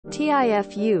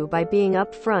TIFU by being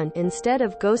upfront instead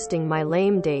of ghosting my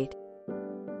lame date.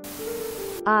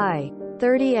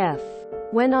 30F.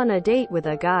 Went on a date with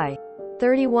a guy,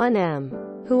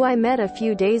 31M, who I met a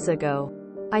few days ago.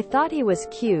 I thought he was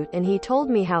cute and he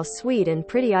told me how sweet and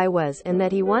pretty I was and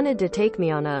that he wanted to take me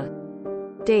on a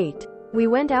date. We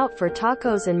went out for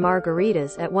tacos and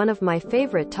margaritas at one of my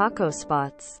favorite taco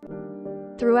spots.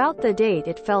 Throughout the date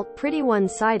it felt pretty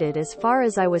one-sided as far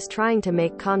as I was trying to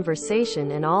make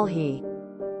conversation and all he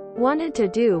wanted to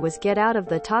do was get out of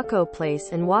the taco place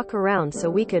and walk around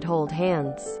so we could hold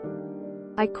hands.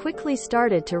 I quickly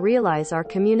started to realize our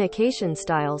communication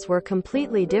styles were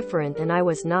completely different and I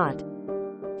was not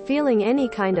feeling any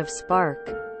kind of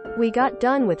spark. We got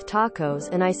done with tacos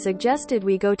and I suggested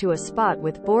we go to a spot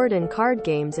with board and card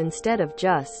games instead of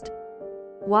just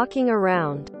walking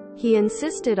around. He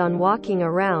insisted on walking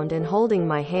around and holding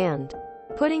my hand,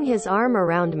 putting his arm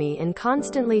around me and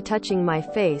constantly touching my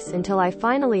face until I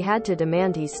finally had to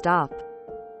demand he stop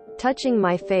touching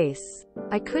my face.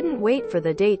 I couldn't wait for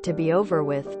the date to be over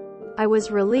with. I was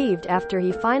relieved after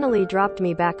he finally dropped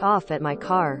me back off at my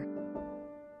car.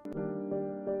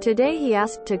 Today he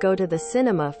asked to go to the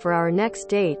cinema for our next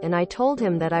date and I told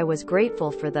him that I was grateful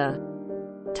for the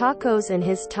tacos and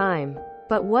his time,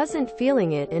 but wasn't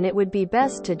feeling it and it would be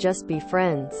best to just be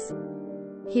friends.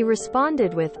 He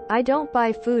responded with, "I don't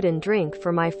buy food and drink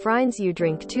for my friends, you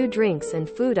drink 2 drinks and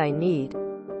food I need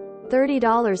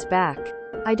 $30 back."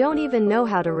 I don't even know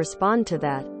how to respond to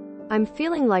that. I'm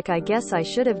feeling like I guess I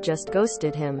should have just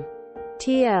ghosted him.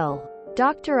 TL.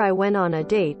 Doctor, I went on a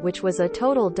date which was a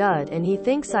total dud and he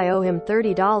thinks I owe him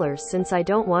 $30 since I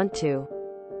don't want to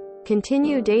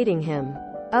continue dating him.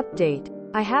 Update.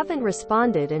 I haven't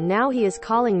responded and now he is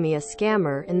calling me a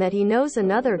scammer and that he knows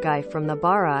another guy from the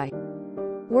bar I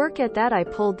work at that I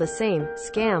pulled the same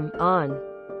scam on.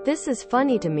 This is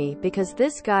funny to me because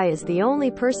this guy is the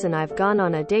only person I've gone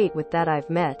on a date with that I've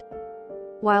met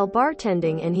while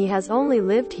bartending and he has only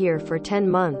lived here for 10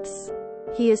 months.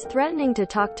 He is threatening to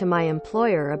talk to my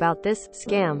employer about this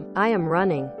scam I am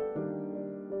running.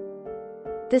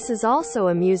 This is also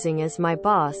amusing as my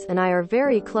boss and I are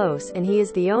very close and he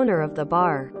is the owner of the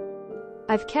bar.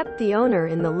 I've kept the owner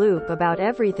in the loop about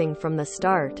everything from the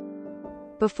start,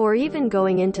 before even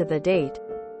going into the date,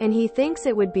 and he thinks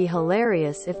it would be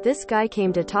hilarious if this guy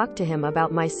came to talk to him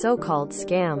about my so-called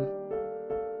scam.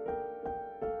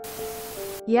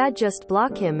 Yeah, just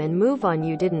block him and move on,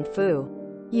 you didn't fool.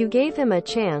 You gave him a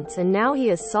chance and now he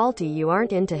is salty you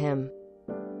aren't into him.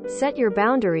 Set your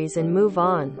boundaries and move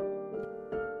on.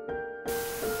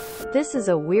 This is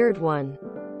a weird one.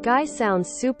 Guy sounds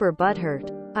super butthurt.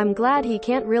 I'm glad he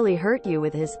can't really hurt you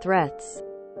with his threats.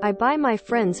 I buy my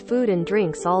friends food and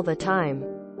drinks all the time.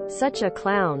 Such a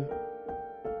clown.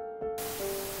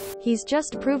 He's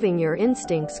just proving your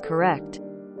instincts correct.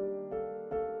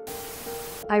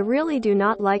 I really do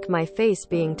not like my face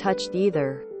being touched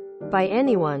either. By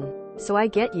anyone, so I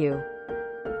get you.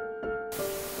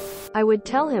 I would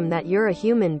tell him that you're a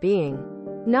human being,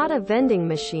 not a vending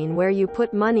machine where you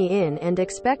put money in and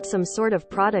expect some sort of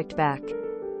product back.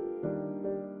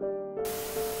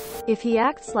 If he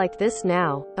acts like this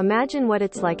now, imagine what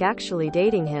it's like actually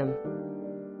dating him.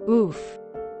 Oof.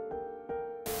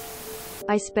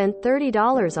 I spent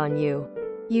 $30 on you.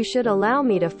 You should allow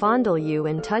me to fondle you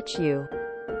and touch you.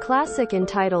 Classic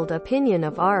entitled opinion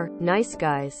of our nice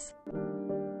guys.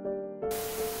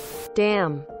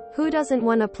 Damn. Who doesn't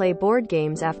want to play board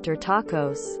games after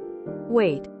tacos?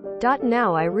 Wait.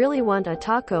 Now I really want a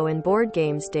taco and board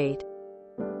games date.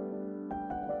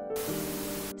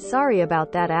 Sorry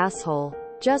about that, asshole.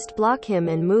 Just block him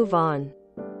and move on.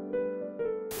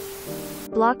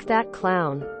 Block that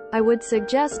clown. I would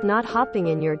suggest not hopping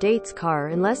in your date's car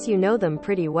unless you know them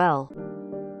pretty well.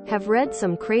 Have read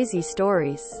some crazy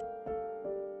stories.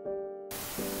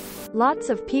 Lots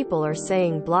of people are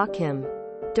saying block him.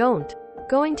 Don't.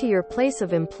 Going to your place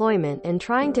of employment and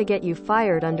trying to get you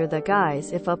fired under the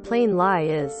guise if a plain lie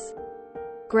is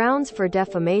grounds for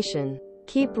defamation.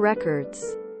 Keep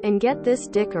records. And get this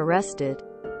dick arrested.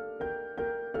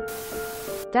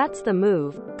 That's the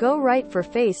move. Go right for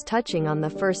face touching on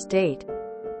the first date.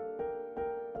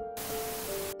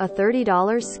 A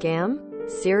 $30 scam?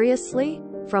 Seriously?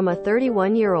 From a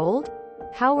 31-year-old?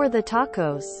 How were the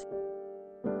tacos?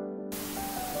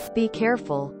 Be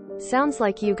careful. Sounds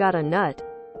like you got a nut.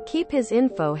 Keep his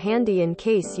info handy in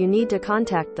case you need to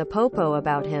contact the popo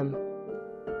about him.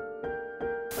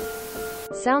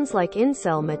 Sounds like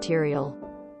incel material.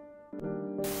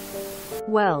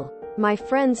 Well, my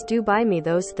friends do buy me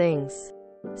those things.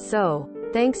 So,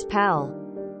 thanks, pal.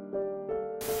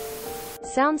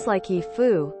 Sounds like he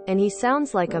foo, and he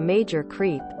sounds like a major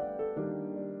creep.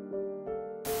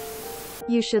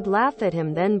 You should laugh at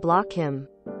him then block him.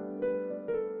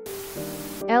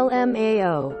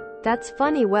 LMAO. That's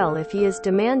funny. Well, if he is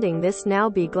demanding this now,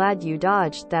 be glad you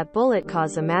dodged that bullet,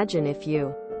 cause imagine if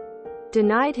you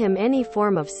denied him any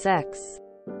form of sex.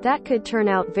 That could turn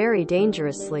out very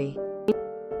dangerously.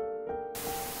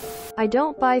 I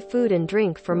don't buy food and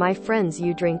drink for my friends.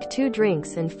 You drink 2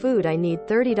 drinks and food, I need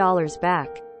 $30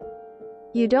 back.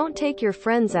 You don't take your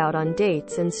friends out on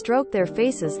dates and stroke their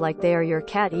faces like they are your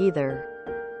cat either.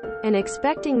 And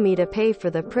expecting me to pay for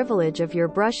the privilege of your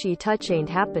brushy touch ain't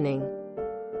happening.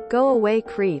 Go away,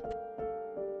 creep.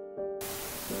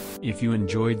 If you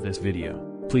enjoyed this video,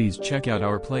 please check out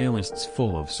our playlists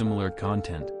full of similar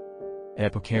content.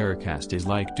 Equalakitty is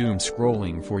like doom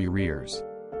scrolling for your ears.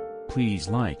 Please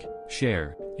like,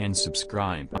 share, and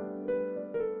subscribe.